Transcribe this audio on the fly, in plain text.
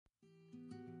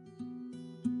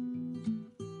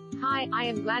Hi, I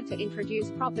am glad to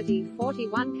introduce property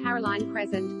 41 Caroline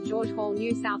Crescent, George Hall,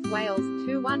 New South Wales,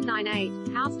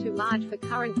 2198. House too large for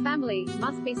current family,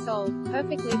 must be sold.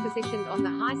 Perfectly positioned on the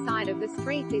high side of the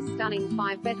street, this stunning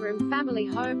 5-bedroom family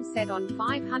home set on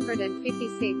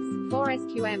 556 4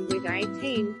 SQM with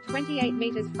 28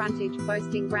 meters frontage,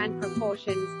 boasting grand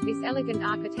proportions. This elegant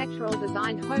architectural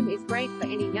designed home is great for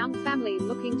any young family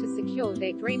looking to secure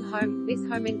their dream home. This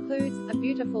home includes a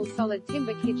beautiful solid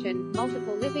timber kitchen,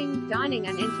 multiple living, dining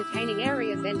and entertaining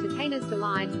areas, entertainers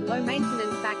delight, low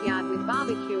maintenance backyard with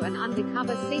barbecue and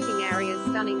undercover seating areas,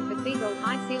 stunning cathedral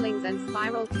high ceilings and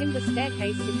spiral timber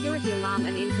staircase, security alarm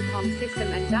and intercom system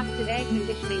and ducted air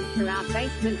conditioning throughout,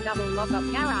 basement double lock-up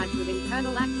garage with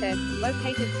internal access,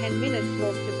 located 10 minutes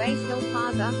walk to Base Hill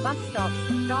Plaza, bus stops,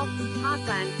 shops,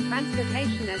 parkland,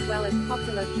 transportation as well as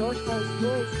popular George Hall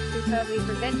schools. Superbly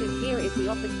presented, here is the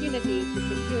opportunity to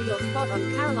secure your spot on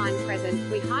Caroline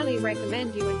Crescent. We highly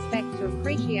recommend you inspect to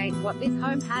appreciate what this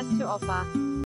home has to offer.